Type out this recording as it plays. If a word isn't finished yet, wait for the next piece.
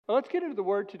Well, let's get into the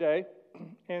Word today.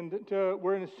 And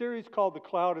we're in a series called The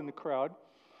Cloud and the Crowd.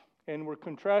 And we're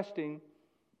contrasting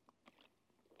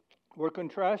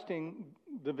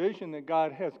the vision that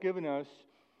God has given us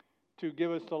to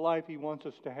give us the life He wants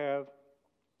us to have,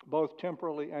 both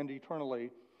temporally and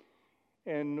eternally.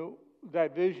 And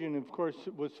that vision, of course,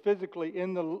 was physically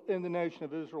in the nation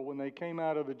of Israel when they came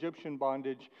out of Egyptian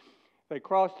bondage. They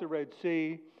crossed the Red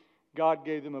Sea. God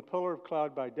gave them a pillar of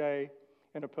cloud by day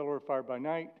and a pillar of fire by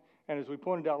night. And as we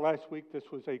pointed out last week, this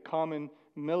was a common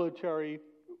military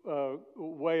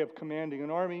way of commanding an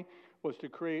army, was to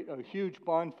create a huge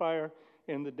bonfire.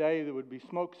 In the day, there would be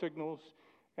smoke signals,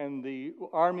 and the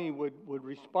army would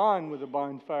respond with a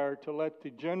bonfire to let the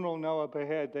general know up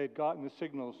ahead they'd gotten the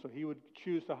signals. So he would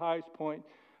choose the highest point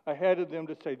ahead of them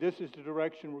to say, this is the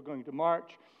direction we're going to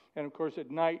march. And of course,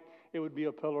 at night, it would be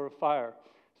a pillar of fire.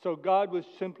 So God was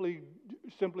simply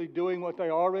doing what they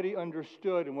already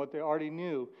understood and what they already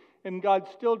knew. And God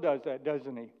still does that,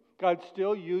 doesn't He? God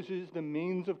still uses the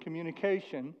means of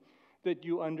communication that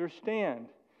you understand.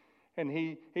 And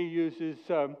He uses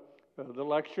the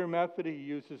lecture method. He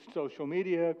uses social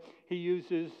media. He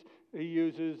uses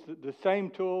the same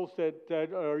tools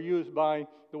that are used by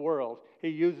the world. He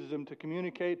uses them to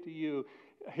communicate to you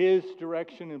His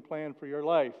direction and plan for your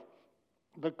life.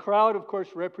 The crowd, of course,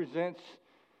 represents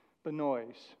the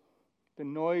noise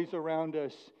around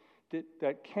us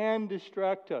that can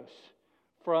distract us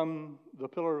from the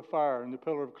pillar of fire and the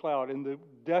pillar of cloud and the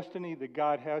destiny that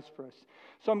God has for us.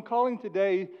 So I'm calling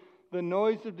today the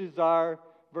noise of desire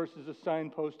versus the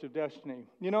signpost of destiny.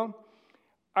 You know,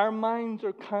 our minds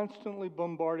are constantly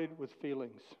bombarded with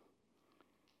feelings.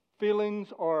 Feelings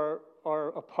are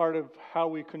a part of how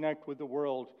we connect with the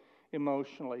world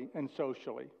emotionally and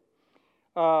socially.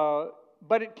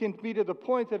 But it can be to the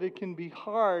point that it can be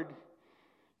hard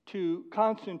to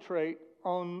concentrate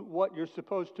on what you're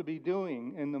supposed to be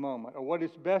doing in the moment or what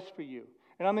is best for you.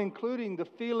 And I'm including the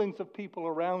feelings of people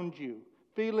around you.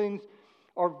 Feelings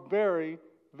are very,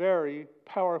 very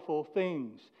powerful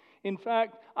things. In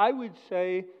fact, I would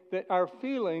say that our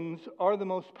feelings are the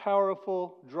most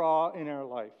powerful draw in our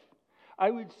life. I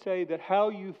would say that how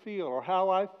you feel or how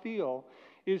I feel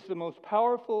is the most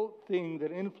powerful thing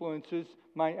that influences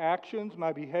my actions,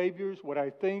 my behaviors, what I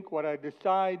think, what I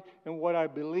decide, and what I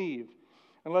believe.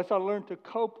 Unless I learn to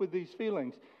cope with these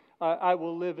feelings, I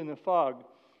will live in the fog.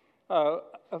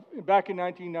 Back in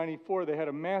 1994, they had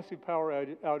a massive power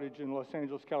outage in Los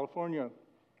Angeles, California.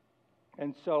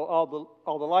 And so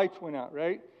all the lights went out,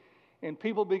 right? And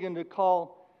people began to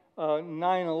call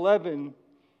 9/11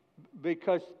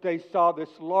 because they saw this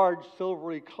large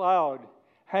silvery cloud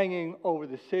hanging over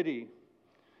the city.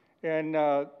 And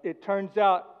it turns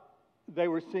out they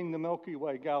were seeing the Milky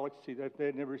Way galaxy that they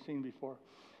had never seen before.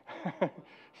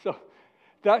 So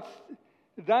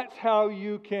that's how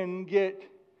you can get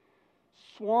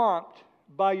swamped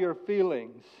by your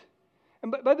feelings.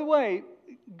 And by the way,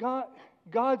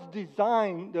 God's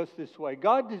designed us this way.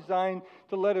 God designed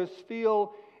to let us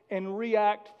feel and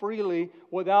react freely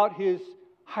without His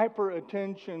hyper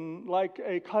attention like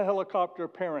a helicopter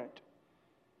parent.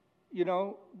 You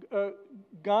know,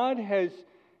 God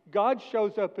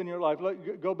shows up in your life.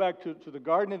 Go back to the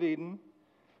Garden of Eden.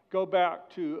 Go back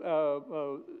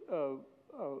to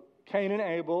Cain and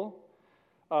Abel.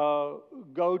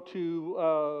 Go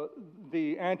to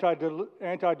the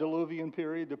antediluvian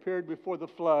period, the period before the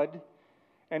flood,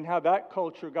 and how that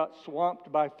culture got swamped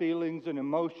by feelings and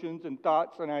emotions and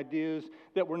thoughts and ideas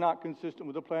that were not consistent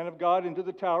with the plan of God, into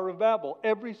the Tower of Babel.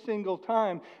 Every single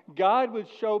time, God would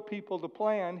show people the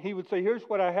plan. He would say, here's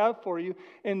what I have for you.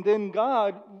 And then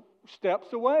God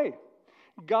steps away.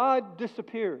 God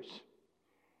disappears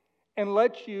and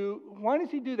lets you. Why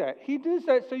does He do that? He does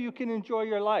that so you can enjoy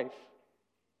your life.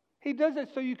 He does it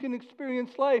so you can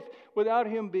experience life without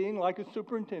Him being like a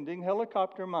superintending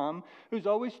helicopter mom who's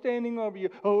always standing over you.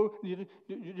 Oh, you're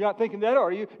not thinking that,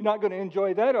 are you? You're not going to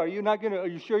enjoy that, are you? Are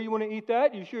you sure you want to eat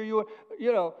that? You sure you want?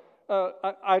 You know,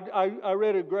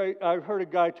 I heard a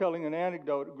guy telling an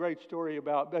anecdote, a great story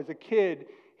about as a kid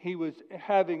he was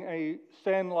having a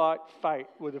sandlot fight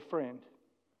with a friend.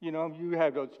 You know, you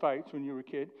had those fights when you were a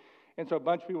kid. And so a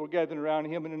bunch of people were gathering around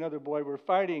him, and another boy were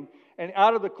fighting. And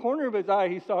out of the corner of his eye,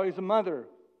 he saw his mother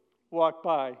walk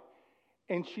by.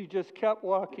 And she just kept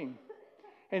walking.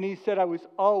 And he said, I was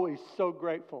always so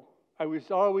grateful. I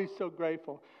was always so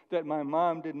grateful that my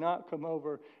mom did not come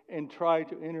over and try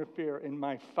to interfere in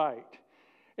my fight.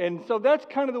 And so that's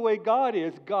kind of the way God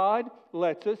is. God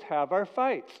lets us have our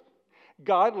fights.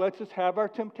 God lets us have our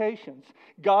temptations.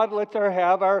 God lets us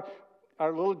have our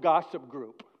little gossip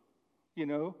group, you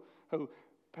know, who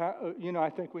I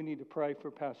think we need to pray for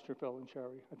Pastor Phil and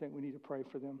Sherry. I think we need to pray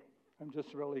for them. I'm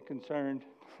just really concerned.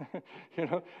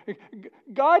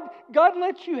 God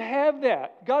lets you have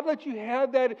that. God lets you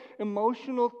have that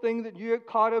emotional thing that you get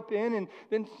caught up in, and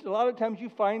then a lot of times you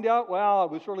find out, wow,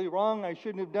 I was really wrong. I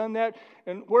shouldn't have done that.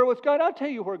 And where was God? I'll tell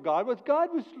you where God was. God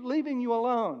was leaving you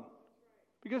alone,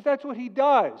 because that's what He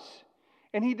does.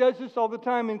 And He does this all the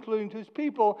time, including to His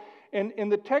people. And in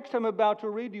the text I'm about to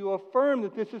read you, affirm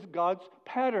that this is God's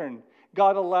pattern.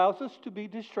 God allows us to be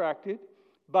distracted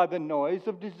by the noise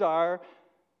of desire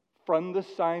from the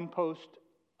signpost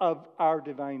of our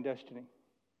divine destiny.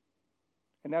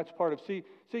 And that's part of, see,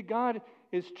 God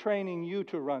is training you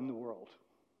to run the world.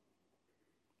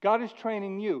 God is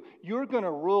training you. You're going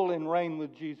to rule and reign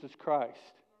with Jesus Christ.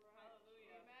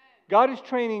 God is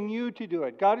training you to do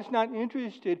it. God is not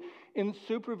interested in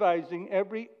supervising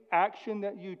every action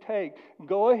that you take.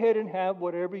 Go ahead and have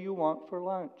whatever you want for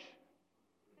lunch.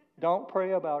 Don't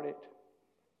pray about it.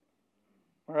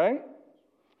 All right?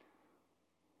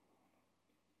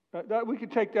 We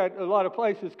could take that a lot of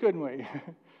places, couldn't we?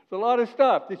 There's a lot of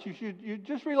stuff that you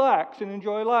just relax and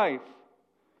enjoy life.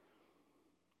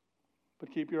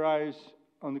 But keep your eyes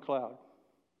on the cloud.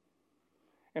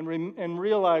 And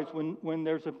realize when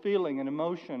there's a feeling, an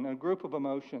emotion, a group of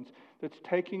emotions that's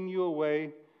taking you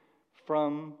away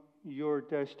from your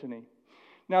destiny.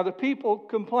 Now the people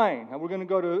complain. Now we're going to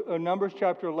go to Numbers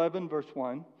chapter 11, verse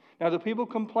 1. Now the people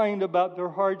complained about their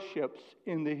hardships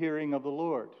in the hearing of the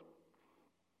Lord.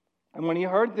 And when He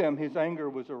heard them, His anger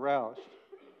was aroused.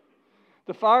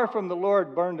 The fire from the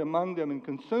Lord burned among them and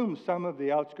consumed some of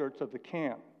the outskirts of the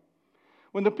camp.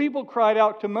 When the people cried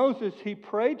out to Moses, he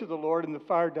prayed to the Lord, and the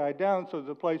fire died down, so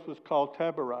the place was called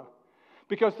Taberah.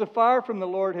 Because the fire from the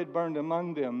Lord had burned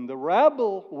among them, the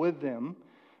rabble with them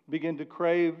began to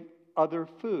crave other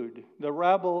food. The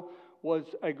rabble was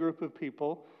a group of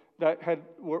people that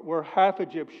were half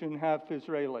Egyptian, half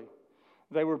Israeli.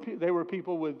 They were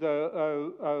people with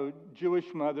a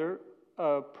Jewish mother,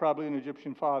 probably an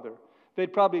Egyptian father.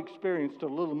 They'd probably experienced a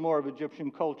little more of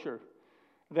Egyptian culture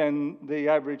than the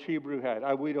average Hebrew had.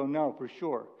 We don't know for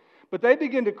sure. But they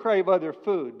began to crave other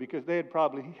food because they had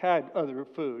probably had other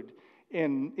food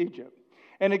in Egypt.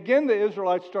 And again, the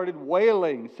Israelites started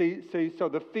wailing. See, so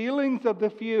the feelings of the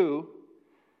few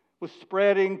was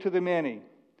spreading to the many.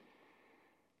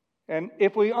 And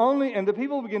the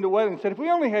people began to wail and said, if we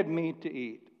only had meat to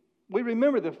eat. We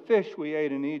remember the fish we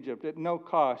ate in Egypt at no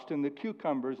cost, and the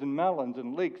cucumbers and melons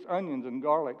and leeks, onions and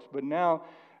garlics. But now,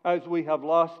 as we have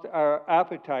lost our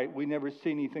appetite, we never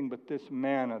see anything but this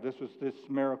manna. This was this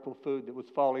miracle food that was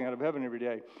falling out of heaven every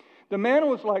day. The manna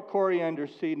was like coriander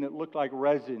seed, and it looked like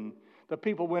resin. The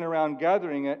people went around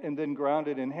gathering it and then ground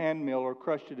it in hand mill or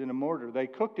crushed it in a mortar. They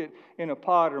cooked it in a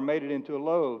pot or made it into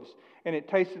loaves, and it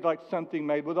tasted like something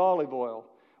made with olive oil.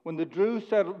 When the dew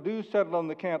settled on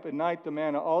the camp at night, the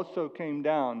manna also came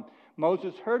down.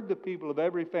 Moses heard the people of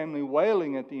every family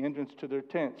wailing at the entrance to their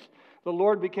tents. The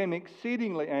Lord became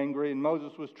exceedingly angry, and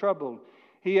Moses was troubled.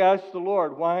 He asked the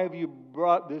Lord, why have you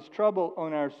brought this trouble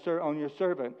on your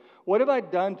servant? What have I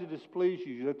done to displease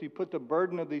you, that you put the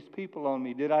burden of these people on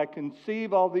me? Did I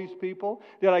conceive all these people?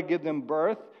 Did I give them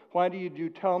birth? Why do you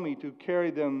tell me to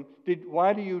carry them?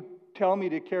 Why do you tell me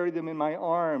to carry them in my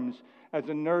arms, as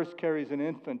a nurse carries an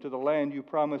infant to the land you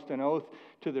promised an oath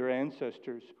to their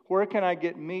ancestors? Where can I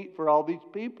get meat for all these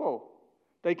people?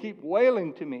 They keep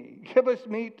wailing to me, give us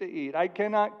meat to eat. I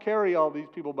cannot carry all these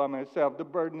people by myself. The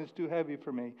burden is too heavy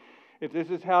for me. If this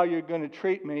is how you're going to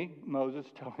treat me, Moses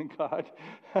telling God,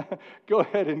 go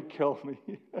ahead and kill me.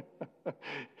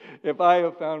 If I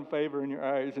have found favor in your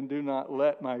eyes, and do not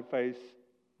let me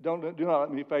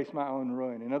face my own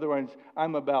ruin. In other words,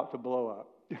 I'm about to blow up.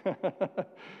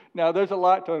 Now, there's a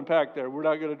lot to unpack there. We're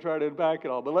not going to try to unpack it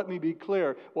all. But let me be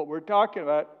clear. What we're talking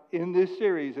about in this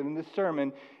series and in this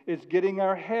sermon is getting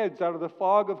our heads out of the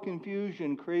fog of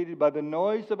confusion created by the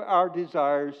noise of our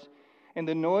desires and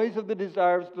the noise of the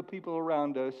desires of the people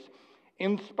around us,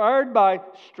 inspired by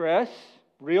stress,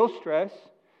 real stress,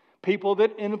 people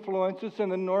that influence us, and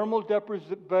the normal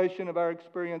deprivation of our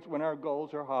experience when our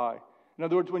goals are high. In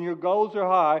other words, when your goals are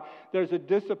high, there's a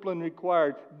discipline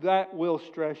required. That will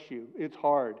stress you. It's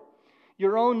hard.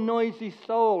 Your own noisy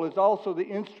soul is also the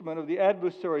instrument of the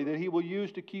adversary that he will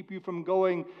use to keep you from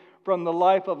going from the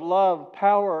life of love,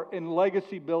 power, and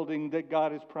legacy building that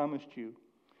God has promised you.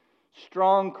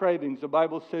 Strong cravings. The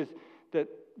Bible says that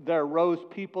there arose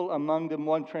people among them,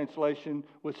 one translation,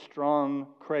 with strong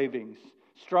cravings.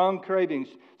 Strong cravings.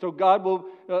 So God will,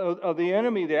 the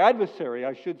enemy, the adversary,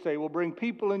 I should say, will bring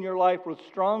people in your life with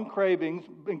strong cravings,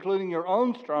 including your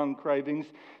own strong cravings,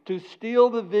 to steal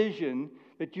the vision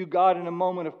that you got in a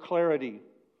moment of clarity.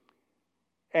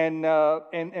 And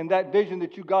that vision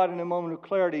that you got in a moment of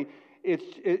clarity,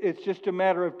 it's just a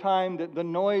matter of time that the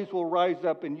noise will rise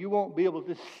up and you won't be able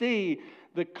to see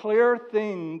the clear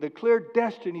thing, the clear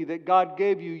destiny that God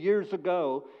gave you years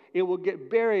ago. It will get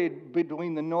buried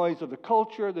between the noise of the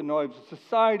culture, the noise of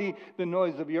society, the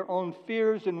noise of your own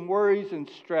fears and worries and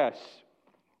stress.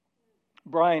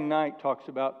 Brian Knight talks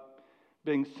about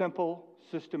being simple,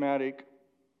 systematic,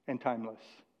 and timeless.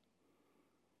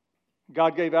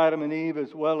 God gave Adam and Eve,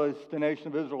 as well as the nation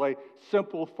of Israel, a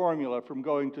simple formula from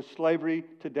going to slavery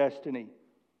to destiny.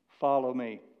 Follow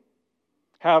me.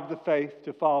 Have the faith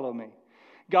to follow me.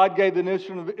 God gave the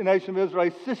nation of Israel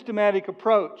a systematic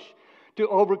approach to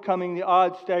overcoming the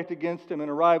odds stacked against them and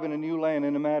arrive in a new land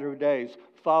in a matter of days.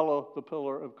 Follow the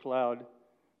pillar of cloud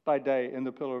by day and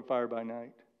the pillar of fire by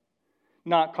night.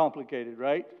 Not complicated,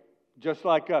 right? Just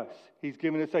like us. He's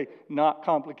given us a not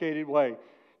complicated way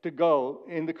to go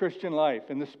in the Christian life,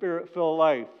 in the Spirit-filled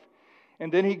life.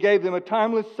 And then He gave them a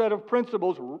timeless set of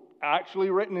principles, actually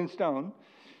written in stone,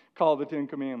 called the Ten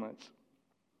Commandments.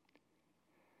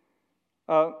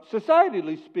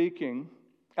 Societally speaking,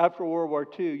 after World War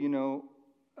II,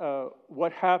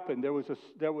 what happened? There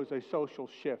was a social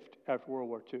shift after World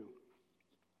War II.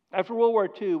 After World War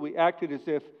II, we acted as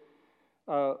if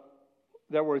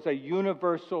there was a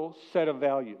universal set of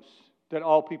values that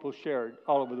all people shared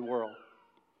all over the world.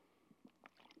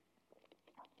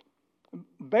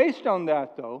 Based on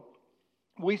that, though,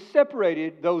 we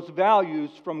separated those values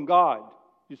from God.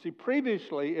 You see,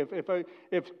 previously,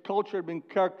 if culture had been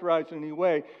characterized in any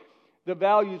way, the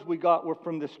values we got were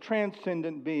from this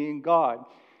transcendent being, God.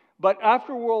 But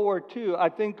after World War II, I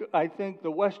think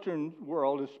the Western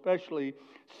world especially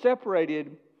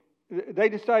separated. They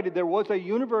decided there was a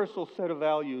universal set of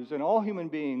values in all human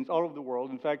beings all over the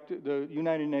world. In fact, the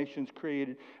United Nations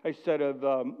created a set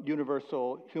of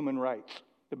universal human rights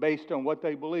based on what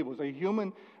they believed was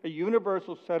a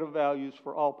universal set of values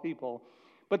for all people.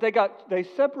 But they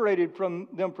separated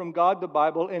them from God, the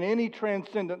Bible, and any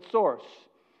transcendent source.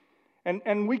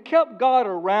 And we kept God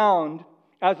around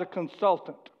as a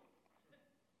consultant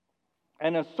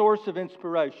and a source of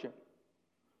inspiration.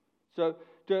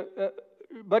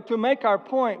 But to make our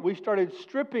point, we started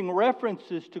stripping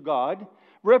references to God,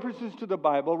 references to the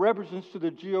Bible, references to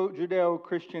the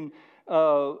Judeo-Christian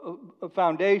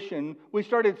foundation. We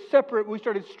started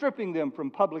stripping them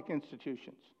from public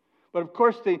institutions. But of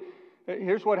course,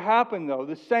 here's what happened, though.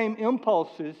 The same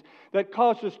impulses that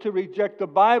caused us to reject the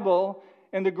Bible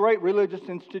and the great religious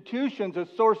institutions as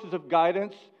sources of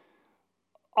guidance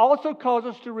also caused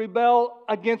us to rebel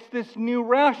against this new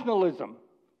rationalism,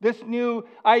 this new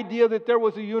idea that there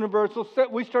was a universal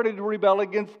set. We started to rebel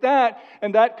against that,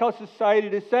 and that caused society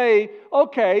to say,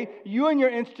 okay, you and your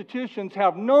institutions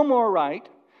have no more right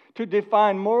to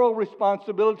define moral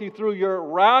responsibility through your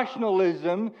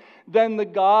rationalism than the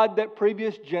God that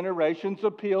previous generations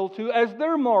appealed to as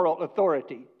their moral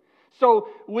authority. So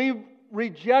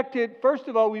first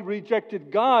of all, we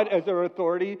rejected God as our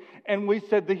authority, and we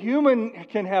said the human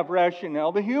can have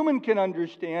rationale, the human can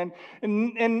understand,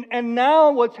 and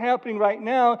now what's happening right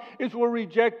now is we're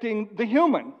rejecting the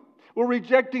human. We're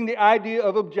rejecting the idea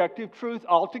of objective truth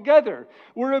altogether.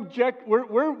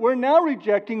 We're now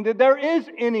rejecting that there is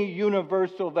any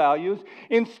universal values,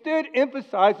 instead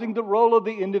emphasizing the role of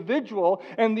the individual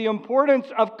and the importance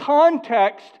of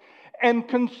context and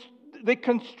the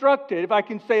constructed, if I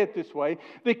can say it this way,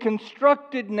 the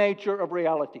constructed nature of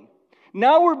reality.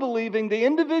 Now we're believing the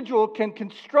individual can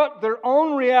construct their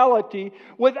own reality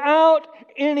without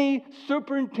any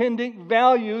superintending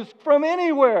values from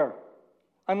anywhere.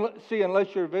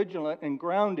 Unless you're vigilant and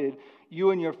grounded, you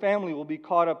and your family will be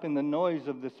caught up in the noise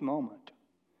of this moment.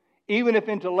 Even if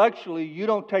intellectually you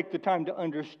don't take the time to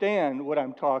understand what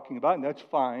I'm talking about, and that's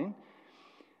fine.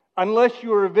 Unless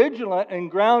you are vigilant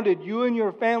and grounded, you and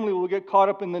your family will get caught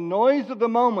up in the noise of the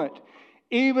moment,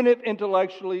 even if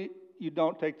intellectually you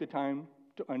don't take the time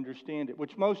to understand it,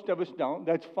 which most of us don't.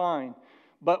 That's fine.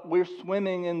 But we're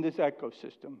swimming in this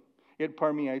ecosystem. It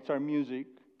permeates our music,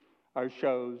 our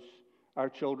shows, our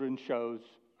children's shows,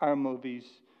 our movies,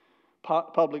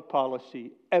 public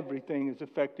policy. Everything is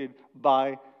affected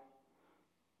by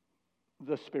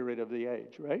the spirit of the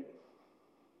age, right?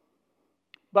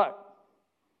 But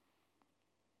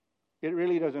it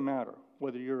really doesn't matter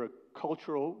whether you're a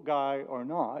cultural guy or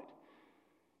not.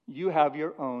 You have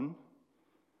your own,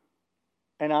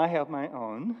 and I have my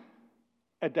own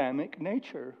Adamic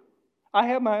nature. I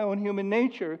have my own human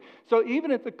nature. So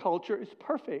even if the culture is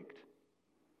perfect,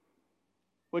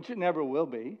 which it never will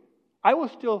be, I will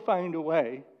still find a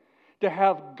way to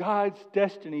have God's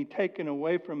destiny taken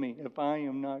away from me if I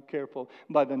am not careful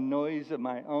by the noise of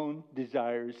my own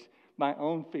desires, my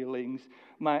own feelings,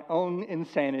 my own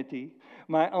insanity,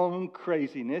 my own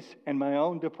craziness, and my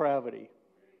own depravity.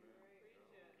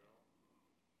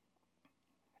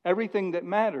 Everything that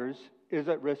matters is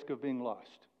at risk of being lost.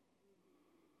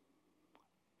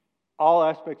 All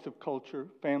aspects of culture,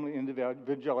 family,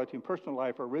 individuality, and personal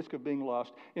life are at risk of being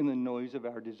lost in the noise of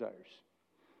our desires.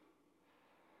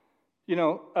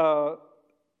 Now,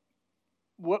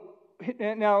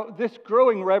 this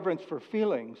growing reverence for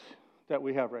feelings that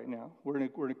we have right now, we're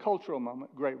in a cultural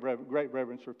moment, great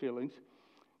reverence for feelings.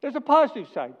 There's a positive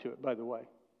side to it, by the way.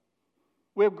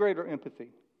 We have greater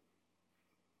empathy,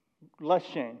 less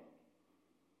shame.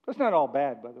 That's not all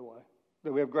bad, by the way,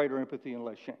 that we have greater empathy and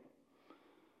less shame.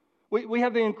 We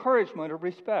have the encouragement of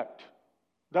respect.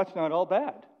 That's not all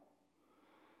bad.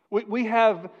 We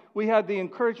have the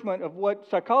encouragement of what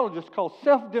psychologists call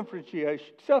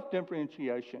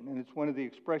self-differentiation, and it's one of the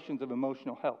expressions of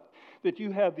emotional health, that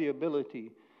you have the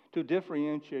ability to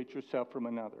differentiate yourself from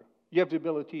another. You have the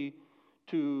ability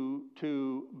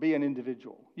to be an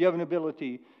individual. You have an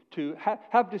ability to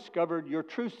have discovered your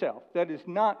true self. That is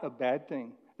not a bad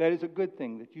thing. That is a good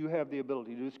thing, that you have the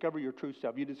ability to discover your true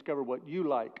self. You discover what you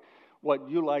like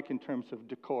in terms of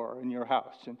decor in your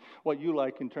house, and what you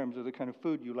like in terms of the kind of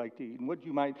food you like to eat, and what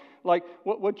you might like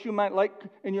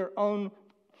in your own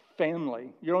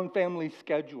family, your own family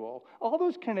schedule. All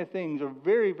those kind of things are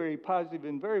very, very positive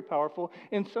and very powerful.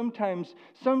 And sometimes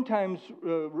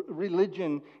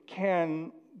religion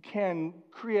can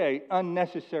create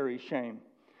unnecessary shame,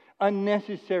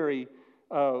 unnecessary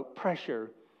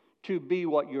pressure to be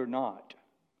what you're not.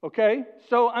 Okay?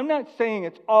 So I'm not saying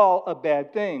it's all a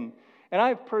bad thing. And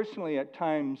I've personally at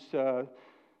times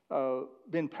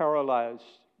been paralyzed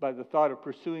by the thought of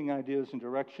pursuing ideas and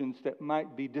directions that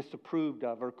might be disapproved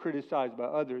of or criticized by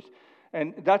others.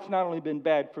 And that's not only been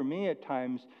bad for me at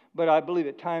times, but I believe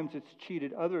at times it's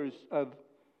cheated others of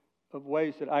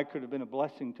ways that I could have been a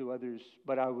blessing to others,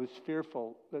 but I was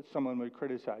fearful that someone would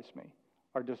criticize me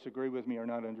or disagree with me or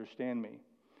not understand me.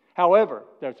 However,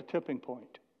 there's a tipping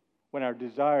point when our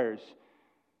desires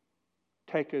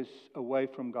take us away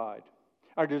from God.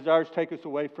 Our desires take us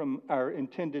away from our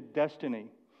intended destiny,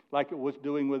 like it was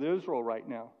doing with Israel right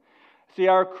now. See,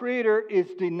 our Creator is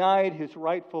denied His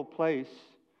rightful place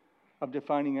of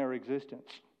defining our existence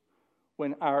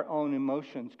when our own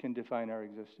emotions can define our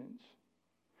existence.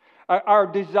 Our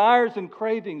desires and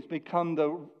cravings become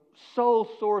the sole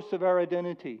source of our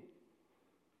identity.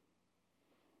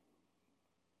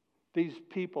 These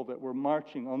people that were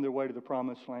marching on their way to the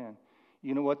promised land,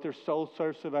 you know what their sole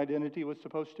source of identity was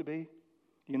supposed to be?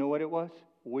 You know what it was?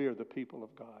 We are the people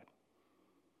of God.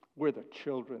 We're the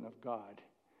children of God.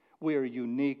 We are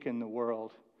unique in the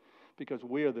world because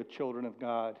we are the children of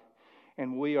God.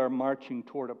 And we are marching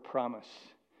toward a promise.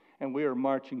 And we are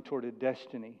marching toward a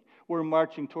destiny. We're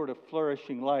marching toward a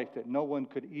flourishing life that no one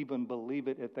could even believe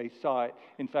it if they saw it.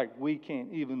 In fact, we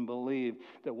can't even believe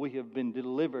that we have been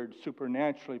delivered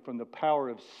supernaturally from the power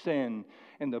of sin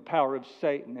and the power of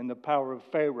Satan and the power of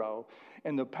Pharaoh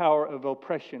and the power of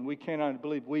oppression. We cannot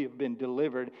believe we have been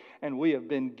delivered and we have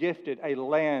been gifted a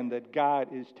land that God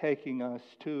is taking us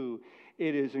to.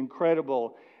 It is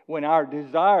incredible when our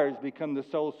desires become the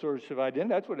sole source of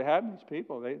identity. That's what happened to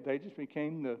people. They just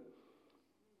became the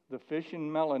fish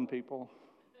and melon people.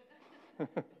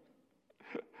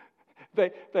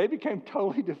 They became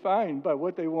totally defined by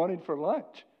what they wanted for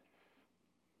lunch.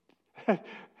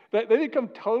 They become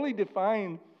totally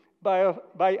defined by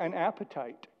an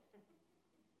appetite.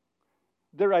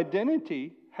 Their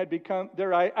identity had become,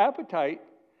 their appetite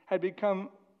had become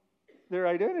their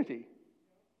identity.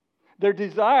 Their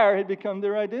desire had become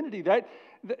their identity.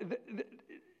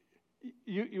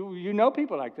 You know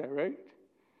people like that, right?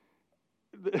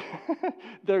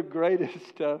 Their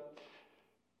greatest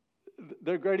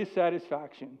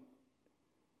satisfaction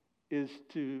is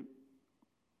to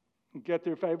get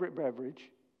their favorite beverage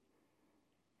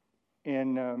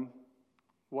and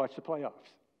watch the playoffs.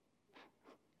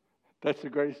 That's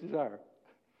the greatest desire.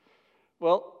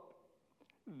 Well,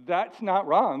 that's not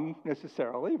wrong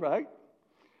necessarily, right?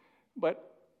 But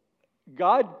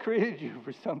God created you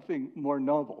for something more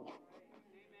noble.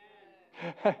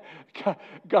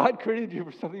 God created you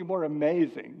for something more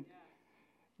amazing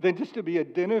than just to be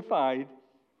identified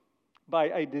by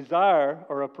a desire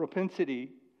or a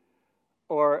propensity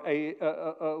or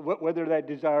whether that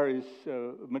desire is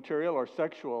material or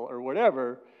sexual or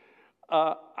whatever.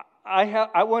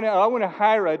 I want a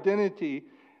higher identity.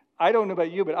 I don't know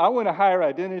about you, but I want a higher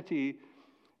identity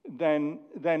than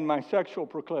my sexual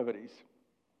proclivities.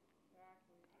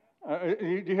 Do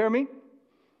you hear me?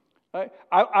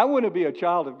 I want to be a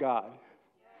child of God.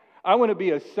 I want to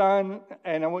be a son,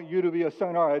 and I want you to be a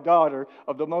son or a daughter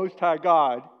of the Most High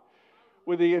God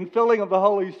with the infilling of the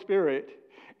Holy Spirit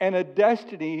and a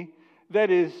destiny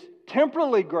that is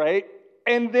temporally great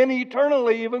and then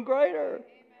eternally even greater.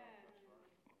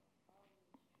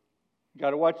 You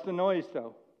got to watch the noise,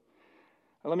 though.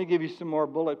 Let me give you some more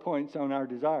bullet points on our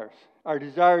desires. Our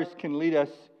desires can lead us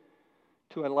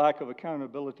to a lack of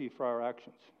accountability for our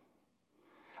actions.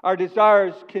 Our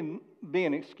desires can be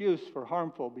an excuse for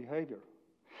harmful behavior.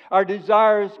 Our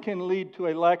desires can lead to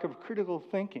a lack of critical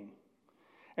thinking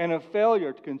and a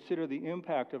failure to consider the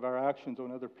impact of our actions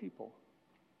on other people.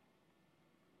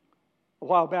 A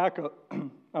while back,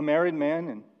 a married man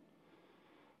and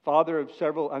father of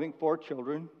several, I think 4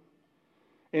 children,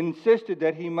 insisted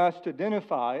that he must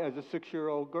identify as a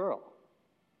 6-year-old girl.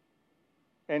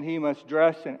 And he must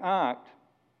dress and act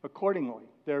accordingly,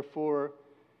 therefore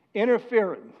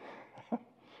interfering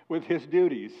with his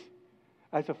duties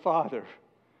as a father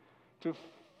to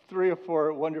 3 or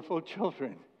 4 wonderful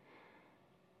children.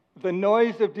 The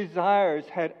noise of desires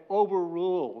had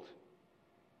overruled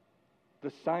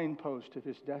the signpost of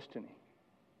his destiny.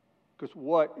 Because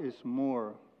what is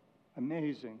more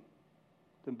amazing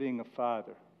than being a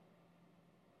father?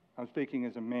 I'm speaking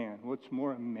as a man. What's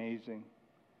more amazing?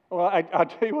 Well, I'll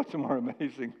tell you what's more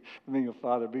amazing than being a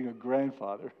father, being a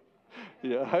grandfather.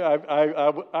 Yeah,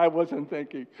 I wasn't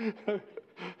thinking.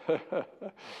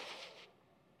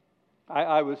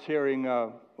 I was hearing,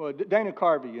 Dana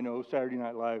Carvey, Saturday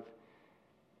Night Live.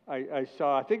 I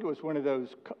saw, I think it was one of those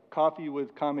coffee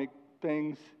with comic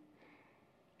things,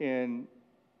 and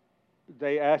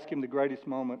they asked him the greatest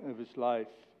moment of his life.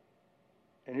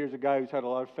 And here's a guy who's had a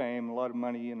lot of fame, a lot of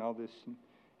money, and all this. And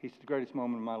he said, the greatest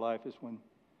moment of my life is when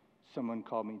someone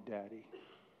called me daddy.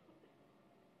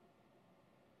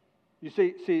 You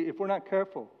see, if we're not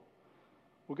careful,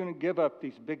 we're going to give up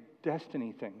these big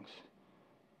destiny things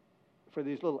for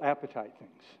these little appetite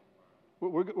things.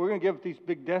 We're going to give up these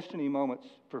big destiny moments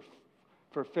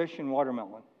for fish and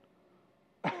watermelon.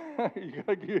 You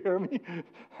hear me?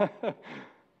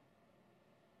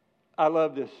 I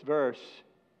love this verse,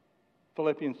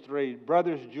 Philippians 3.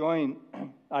 Brothers, join.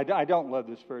 I don't love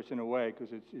this verse in a way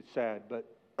because it's sad, but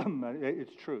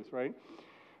it's truth, right?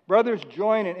 Brothers,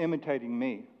 join in imitating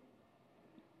me.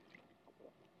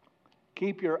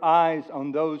 Keep your eyes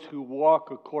on those who walk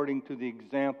according to the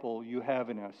example you have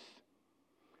in us.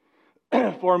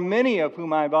 For many of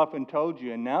whom I have often told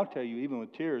you, and now tell you even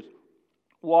with tears,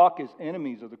 walk as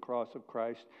enemies of the cross of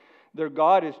Christ. Their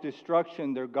God is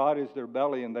destruction, their God is their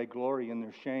belly, and they glory in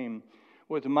their shame,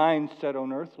 with minds set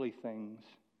on earthly things.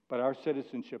 But our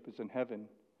citizenship is in heaven.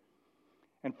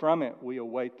 And from it we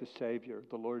await the Savior,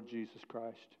 the Lord Jesus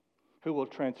Christ, who will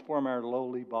transform our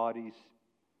lowly bodies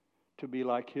to be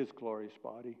like His glorious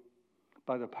body,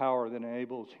 by the power that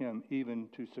enables Him even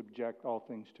to subject all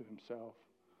things to Himself.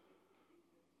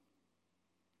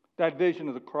 That vision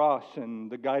of the cross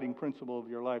and the guiding principle of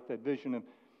your life, that vision of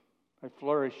a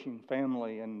flourishing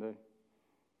family and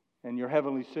your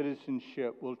heavenly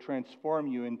citizenship will transform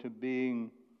you into being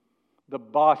the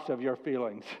boss of your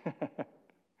feelings.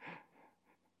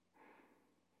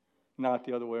 Not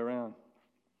the other way around.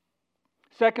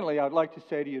 Secondly, I'd like to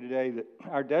say to you today that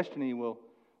our destiny will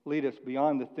lead us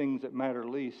beyond the things that matter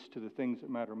least to the things that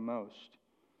matter most.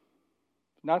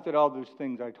 Not that all those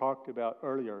things I talked about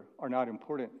earlier are not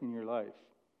important in your life.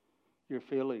 Your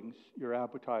feelings, your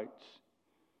appetites.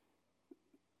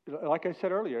 Like I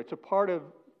said earlier, it's a part of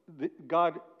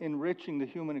God enriching the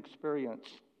human experience.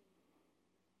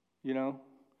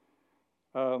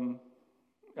 I'm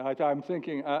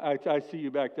thinking, I see you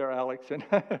back there, Alex, and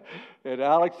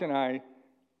Alex and I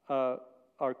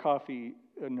are coffee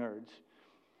nerds,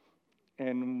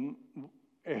 and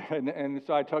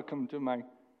so I took him to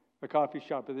a coffee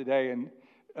shop of the day, and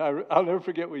I'll never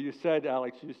forget what you said,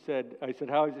 Alex. I said,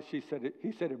 how is it? He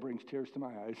said, it brings tears to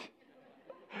my eyes.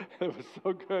 It was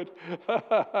so good.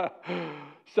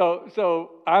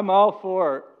 So I'm all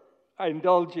for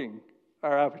indulging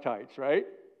our appetites, right?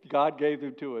 God gave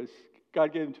them to us.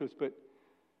 But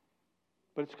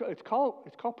it's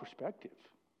called perspective.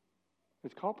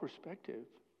 It's called perspective.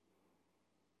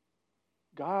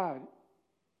 God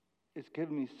has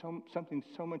given me something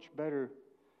so much better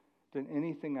than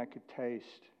anything I could taste.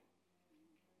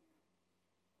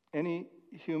 Any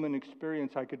human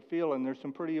experience I could feel, and there's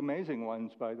some pretty amazing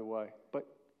ones, by the way, but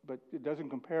it doesn't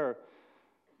compare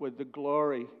with the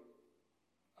glory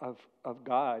of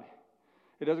God.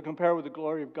 It doesn't compare with the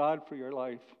glory of God for your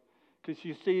life. Because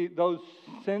you see, those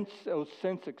sense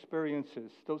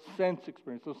experiences,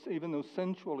 even those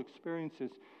sensual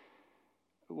experiences,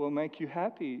 will make you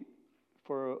happy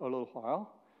for a little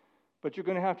while, but you're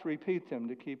going to have to repeat them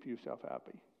to keep yourself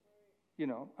happy. You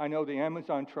know, I know the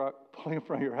Amazon truck pulling in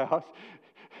front of your house,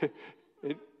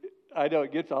 I know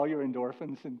it gets all your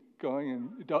endorphins and going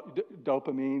and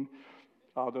dopamine,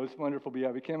 all those wonderful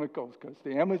behavior chemicals, because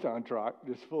the Amazon truck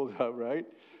just pulls up, right?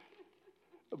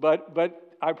 But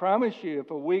I promise you, if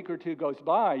a week or two goes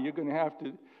by, you're going to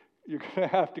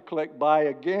have to click buy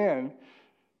again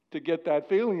to get that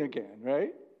feeling again,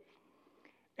 right?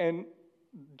 And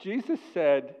Jesus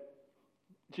said,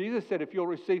 if you'll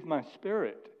receive my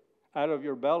Spirit, out of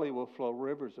your belly will flow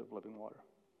rivers of living water.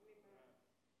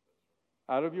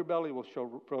 Out of your belly will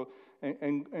flow,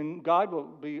 and God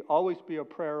will always be a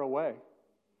prayer away.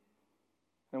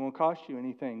 It won't cost you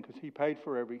anything because He paid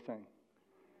for everything.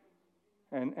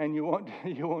 And you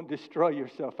won't destroy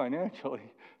yourself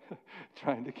financially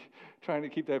trying to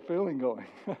keep that feeling going.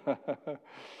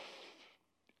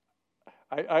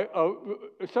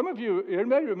 Some of you,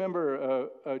 anybody remember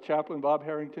Chaplain Bob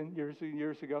Harrington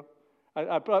years ago?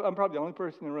 I'm probably the only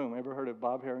person in the room who ever heard of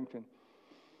Bob Harrington.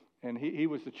 And he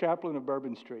was the chaplain of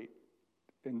Bourbon Street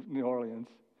in New Orleans.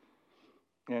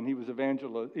 And he was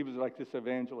evangelist. He was like this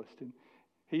evangelist. And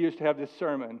he used to have this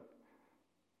sermon,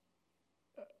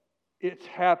 "It's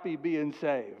happy being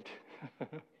saved."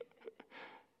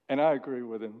 And I agree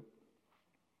with him.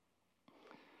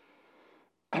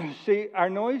 See, our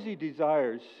noisy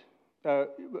desires, let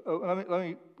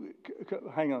me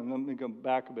hang on, let me go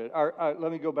back a bit.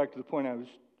 Let me go back to the point I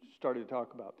started to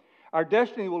talk about. Our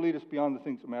destiny will lead us beyond the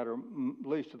things that matter,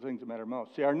 least to the things that matter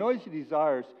most. See, our noisy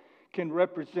desires can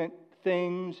represent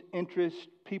things, interests,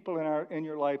 people in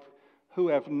your life who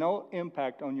have no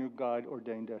impact on your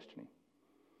God-ordained destiny.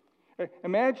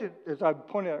 Imagine, as I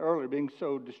pointed out earlier, being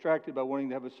so distracted by wanting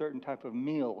to have a certain type of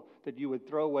meal that you would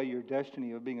throw away your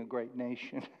destiny of being a great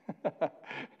nation.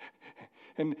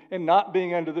 and not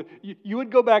being under you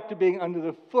would go back to being under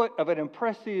the foot of an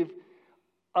oppressive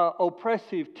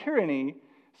tyranny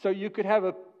so you could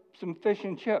have some fish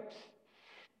and chips.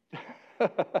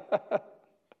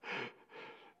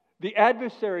 The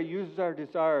adversary uses our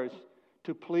desires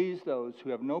to please those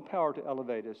who have no power to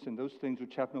elevate us, and those things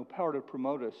which have no power to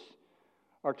promote us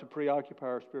are to preoccupy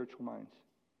our spiritual minds.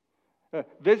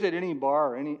 Visit any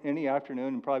bar any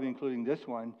afternoon, and probably including this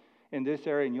one, in this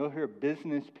area, and you'll hear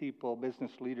business people,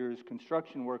 business leaders,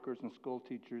 construction workers, and school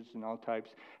teachers and all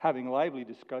types having lively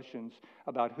discussions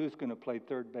about who's going to play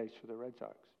third base for the Red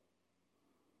Sox,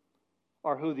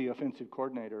 or who the offensive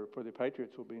coordinator for the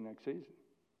Patriots will be next season.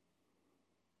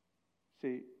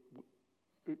 See,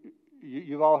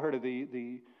 you've all heard of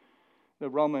the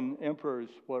Roman emperors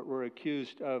were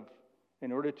accused of,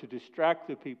 in order to distract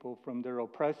the people from their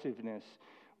oppressiveness,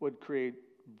 would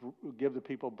give the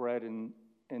people bread and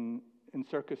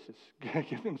circuses,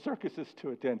 give them circuses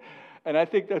to attend. And I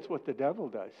think that's what the devil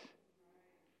does.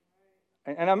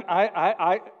 And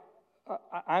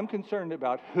I'm concerned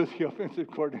about who the offensive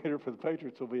coordinator for the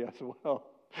Patriots will be as well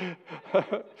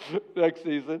next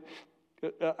season.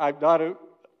 I'm not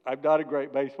a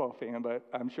great baseball fan, but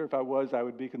I'm sure if I was, I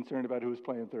would be concerned about who was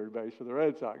playing third base for the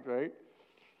Red Sox, right?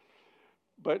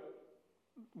 But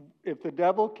if the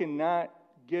devil cannot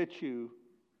get you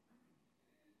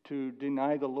to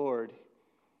deny the Lord,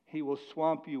 he will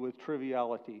swamp you with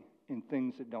triviality in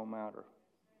things that don't matter.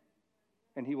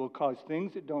 And he will cause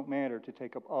things that don't matter to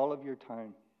take up all of your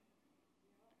time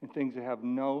and things that have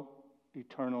no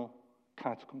eternal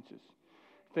consequences.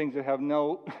 Things that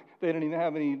they don't even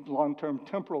have any long-term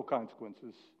temporal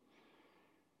consequences.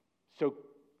 So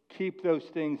keep those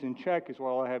things in check is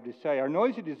all I have to say. Our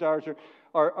noisy desires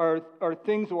are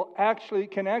things that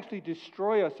can actually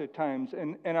destroy us at times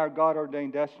in our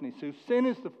God-ordained destiny. So sin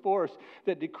is the force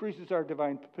that decreases our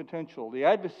divine potential. The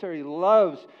adversary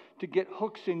loves to get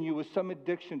hooks in you with some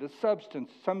addiction to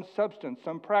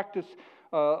some practice,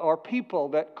 or people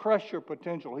that crush your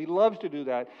potential. He loves to do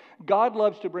that. God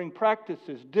loves to bring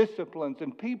practices, disciplines,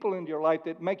 and people into your life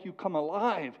that make you come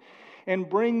alive and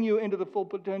bring you into the full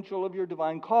potential of your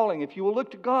divine calling. If you will look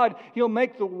to God, He'll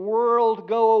make the world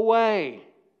go away.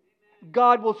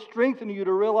 God will strengthen you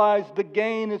to realize the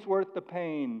gain is worth the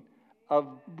pain of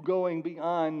going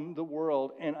beyond the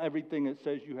world and everything it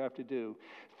says you have to do.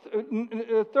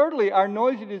 Thirdly, our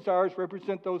noisy desires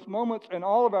represent those moments in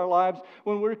all of our lives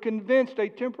when we're convinced a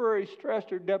temporary stress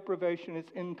or deprivation is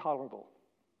intolerable.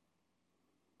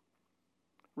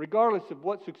 Regardless of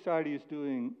what society is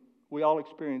doing, we all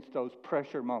experience those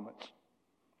pressure moments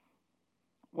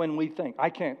when we think, I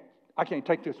can't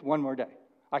take this one more day.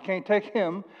 I can't take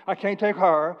him. I can't take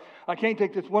her. I can't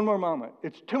take this one more moment.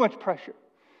 It's too much pressure.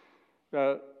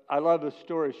 I love the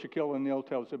story Shaquille O'Neal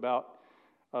tells about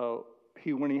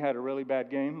when he had a really bad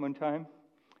game one time,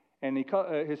 and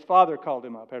his father called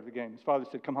him up after the game. His father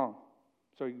said, "Come home."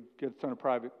 So he gets on a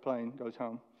private plane, goes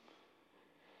home.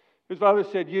 His father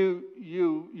said,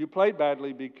 "You played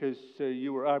badly because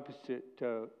you were opposite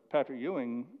Patrick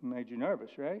Ewing, made you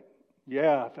nervous, right?"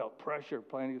 "Yeah, I felt pressure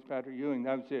playing against Patrick Ewing.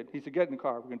 That was it." He said, "Get in the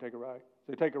car. We're going to take a ride."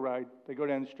 So they take a ride. They go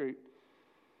down the street.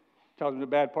 Tells him the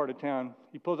bad part of town.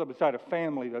 He pulls up beside a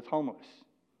family that's homeless.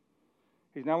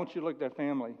 He said, "Now I want you to look at that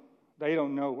family. They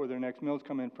don't know where their next meal's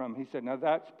coming from." He said, "Now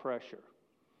that's pressure.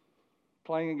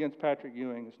 Playing against Patrick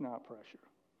Ewing is not pressure.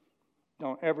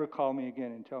 Don't ever call me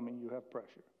again and tell me you have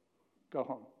pressure. Go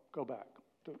home. Go back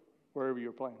to wherever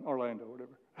you're playing, Orlando,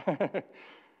 whatever."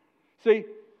 See,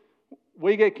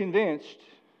 we get convinced,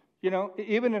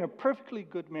 even in a perfectly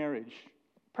good marriage,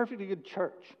 perfectly good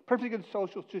church, perfectly good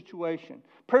social situation,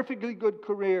 perfectly good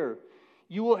career,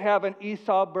 you will have an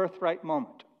Esau birthright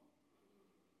moment.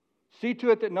 "See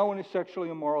to it that no one is sexually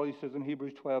immoral," he says in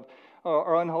Hebrews 12,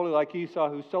 or unholy like Esau,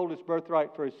 who sold his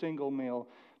birthright for a single meal.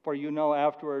 "For you know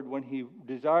afterward, when he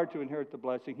desired to inherit the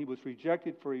blessing, he was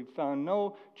rejected, for he found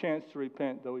no chance to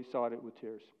repent, though he sought it with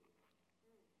tears."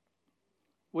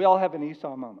 We all have an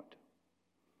Esau moment.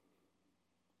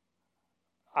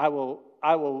 I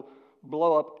will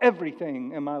blow up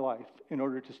everything in my life in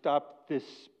order to stop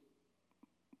this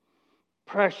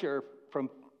pressure from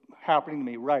happening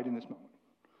to me right in this moment.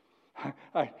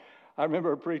 I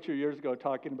remember a preacher years ago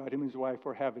talking about him and his wife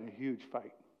were having a huge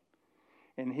fight.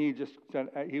 And he just said,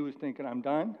 he was thinking, "I'm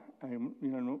done."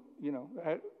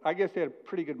 I guess they had a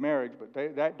pretty good marriage, but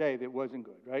that day it wasn't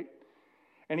good, right?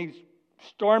 And he's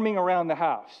storming around the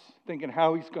house thinking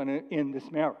how he's going to end this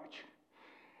marriage.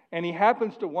 And he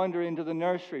happens to wander into the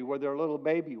nursery where their little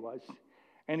baby was.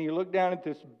 And he looked down at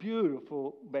this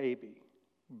beautiful baby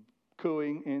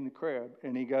cooing in the crib.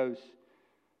 And he goes,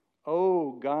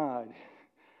 "Oh, God,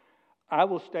 I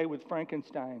will stay with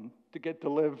Frankenstein to get to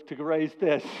live to raise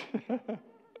this."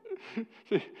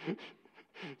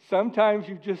 Sometimes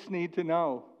you just need to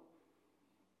know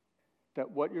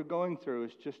that what you're going through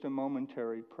is just a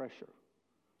momentary pressure.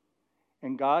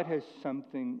 And God has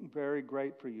something very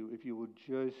great for you if you will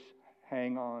just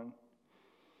hang on.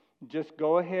 Just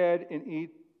go ahead and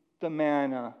eat the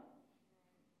manna.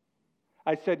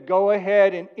 I said, go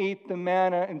ahead and eat the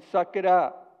manna and suck it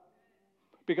up,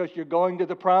 because you're going to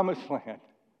the promised land.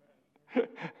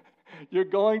 You're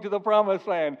going to the promised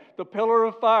land. The pillar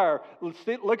of fire.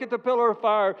 Look at the pillar of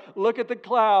fire. Look at the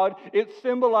cloud. It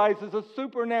symbolizes a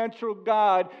supernatural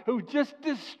God who just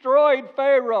destroyed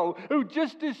Pharaoh, who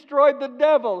just destroyed the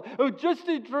devil, who just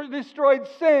destroyed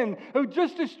sin, who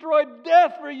just destroyed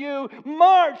death for you.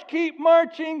 March, keep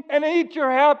marching, and eat your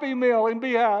happy meal and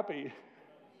be happy.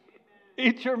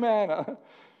 Eat your manna.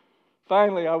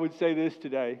 Finally, I would say this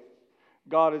today.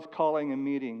 God is calling a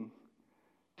meeting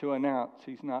to announce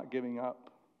He's not giving up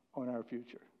on our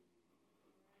future.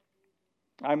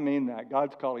 I mean that.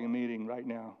 God's calling a meeting right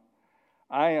now.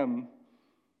 I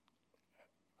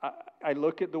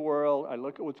look at the world. I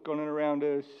look at what's going on around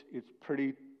us. It's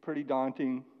pretty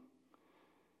daunting.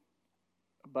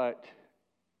 But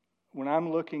when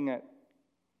I'm looking at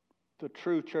the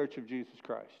true church of Jesus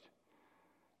Christ,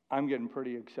 I'm getting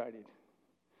pretty excited.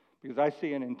 Because I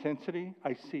see an intensity.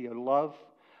 I see a love.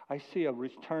 I see a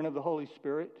return of the Holy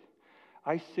Spirit.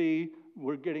 I see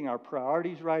we're getting our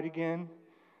priorities right again.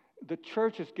 The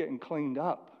church is getting cleaned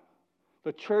up.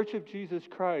 The church of Jesus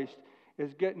Christ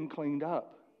is getting cleaned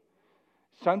up.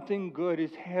 Something good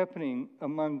is happening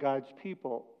among God's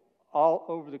people all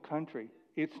over the country.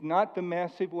 It's not the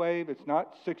massive wave. It's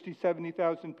not 60,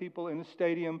 70,000 people in a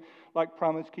stadium like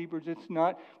Promise Keepers. It's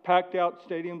not packed out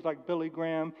stadiums like Billy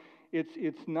Graham.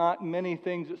 It's not many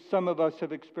things that some of us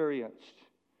have experienced.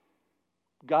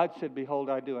 God said, "Behold,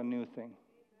 I do a new thing."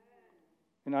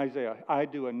 In Isaiah, I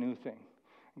do a new thing.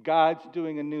 God's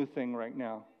doing a new thing right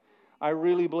now. I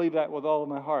really believe that with all of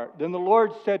my heart. Then the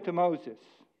Lord said to Moses,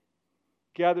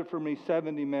 "Gather for me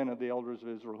 70 men of the elders of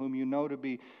Israel, whom you know to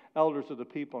be elders of the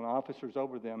people and officers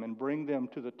over them, and bring them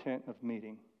to the tent of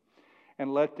meeting.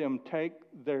 And let them take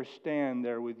their stand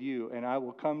there with you, and I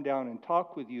will come down and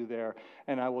talk with you there,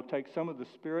 and I will take some of the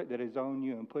Spirit that is on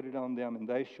you and put it on them, and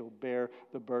they shall bear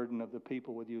the burden of the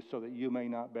people with you, so that you may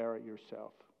not bear it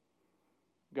yourself."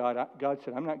 God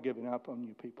said, "I'm not giving up on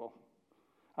you people.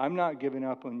 I'm not giving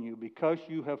up on you because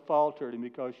you have faltered and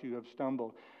because you have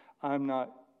stumbled. I'm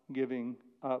not giving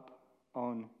up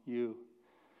on you."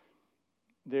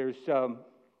 There's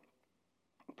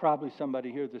probably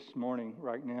somebody here this morning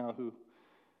right now who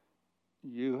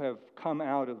you have come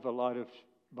out of a lot of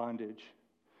bondage.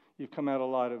 You've come out of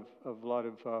a lot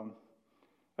of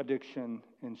addiction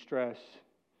and stress.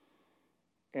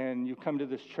 and you come to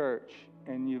this church,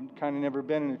 and you've kind of never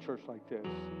been in a church like this,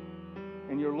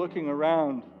 and you're looking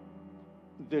around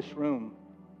this room,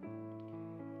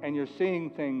 and you're seeing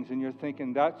things, and you're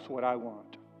thinking, that's what I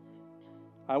want.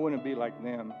 I want to be like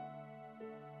them.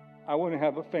 I want to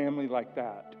have a family like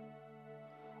that.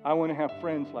 I want to have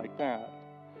friends like that.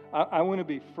 I want to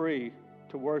be free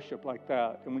to worship like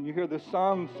that. And when you hear the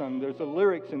song sung, there's the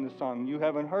lyrics in the song. You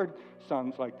haven't heard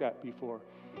songs like that before.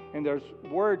 And there's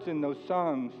words in those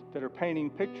songs that are painting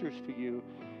pictures for you.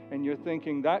 And you're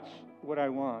thinking, that's what I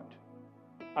want.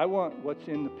 I want what's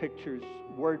in the pictures,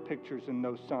 word pictures in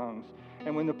those songs.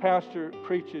 And when the pastor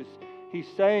preaches, he's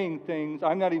saying things,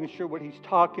 I'm not even sure what he's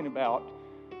talking about,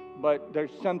 but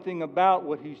there's something about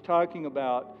what he's talking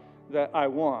about that I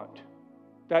want.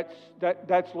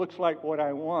 That looks like what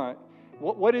I want.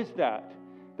 What is that?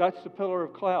 That's the pillar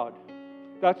of cloud.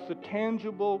 That's the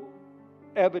tangible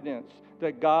evidence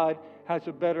that God has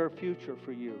a better future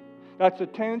for you. That's a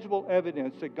tangible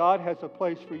evidence that God has a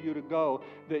place for you to go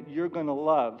that you're going to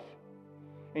love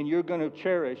and you're going to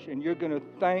cherish and you're going to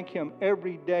thank Him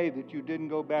every day that you didn't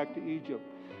go back to Egypt.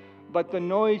 But the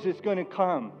noise is going to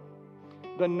come.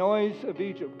 The noise of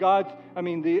Egypt.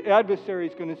 The adversary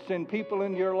is going to send people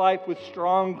into your life with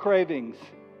strong cravings.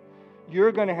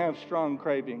 You're going to have strong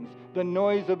cravings. The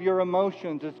noise of your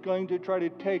emotions is going to try to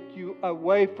take you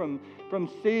away from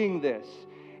seeing this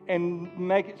and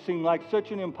make it seem like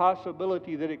such an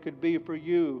impossibility that it could be for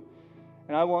you.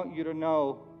 And I want you to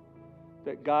know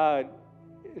that God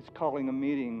is calling a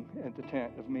meeting at the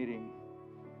tent of meeting.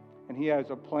 And He has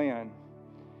a plan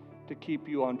to keep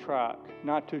you on track,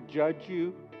 not to judge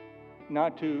you,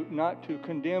 not to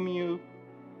condemn you,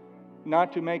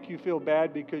 not to make you feel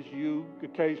bad because you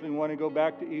occasionally want to go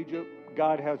back to Egypt.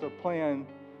 God has a plan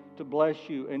to bless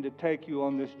you and to take you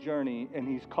on this journey, and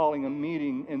He's calling a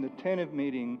meeting in the tent of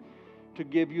meeting to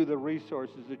give you the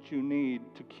resources that you need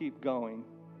to keep going.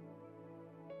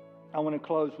 I want to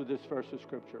close with this verse of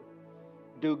Scripture.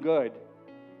 Do good.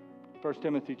 1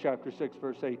 Timothy chapter 6,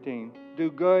 verse 18.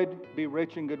 Do good, be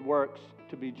rich in good works,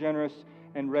 to be generous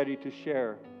and ready to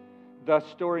share, thus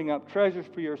storing up treasures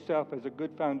for yourself as a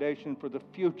good foundation for the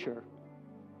future.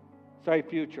 Say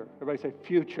future. Everybody say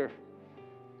future.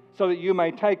 So that you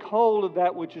may take hold of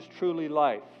that which is truly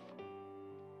life.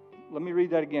 Let me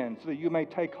read that again. So that you may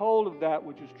take hold of that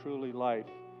which is truly life.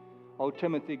 O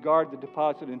Timothy, guard the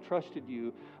deposit entrusted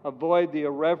you. Avoid the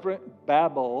irreverent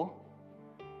babble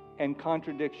and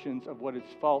contradictions of what is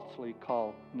falsely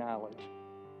called knowledge.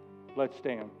 Let's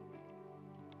stand.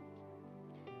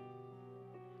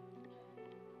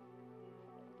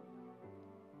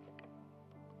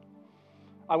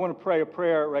 I want to pray a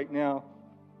prayer right now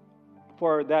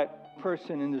for that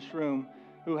person in this room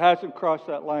who hasn't crossed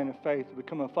that line of faith to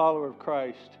become a follower of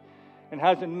Christ and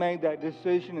hasn't made that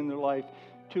decision in their life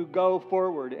to go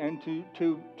forward and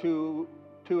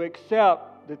to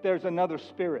accept that there's another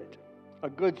spirit, a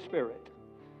good spirit,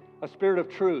 a spirit of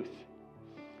truth,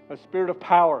 a spirit of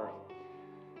power,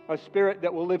 a spirit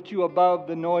that will lift you above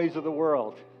the noise of the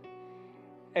world.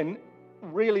 And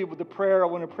really, with the prayer I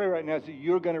want to pray right now is that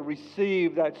you're going to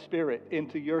receive that spirit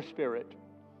into your spirit.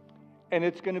 And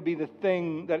it's going to be the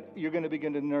thing that you're going to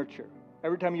begin to nurture.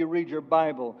 Every time you read your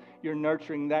Bible, you're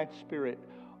nurturing that spirit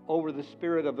over the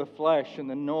spirit of the flesh and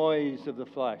the noise of the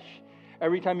flesh.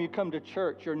 Every time you come to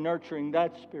church, you're nurturing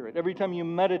that spirit. Every time you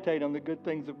meditate on the good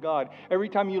things of God, every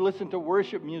time you listen to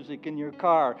worship music in your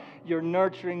car, you're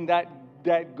nurturing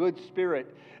that good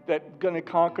spirit that's going to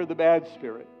conquer the bad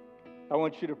spirit. I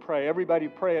want you to pray. Everybody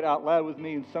pray it out loud with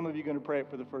me, and some of you are going to pray it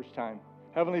for the first time.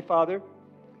 Heavenly Father,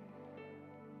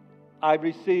 I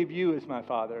receive you as my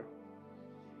Father.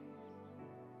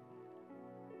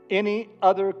 Any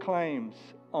other claims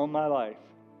on my life,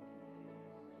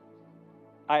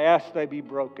 I ask they be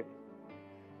broken.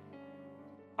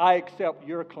 I accept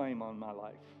your claim on my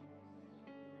life.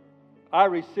 I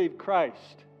receive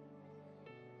Christ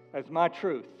as my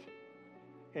truth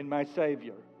and my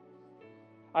Savior.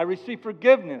 I receive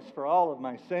forgiveness for all of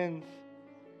my sins,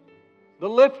 the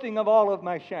lifting of all of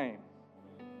my shame.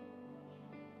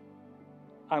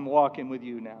 I'm walking with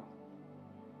you now.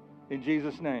 In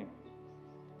Jesus' name,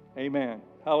 amen.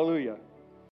 Hallelujah.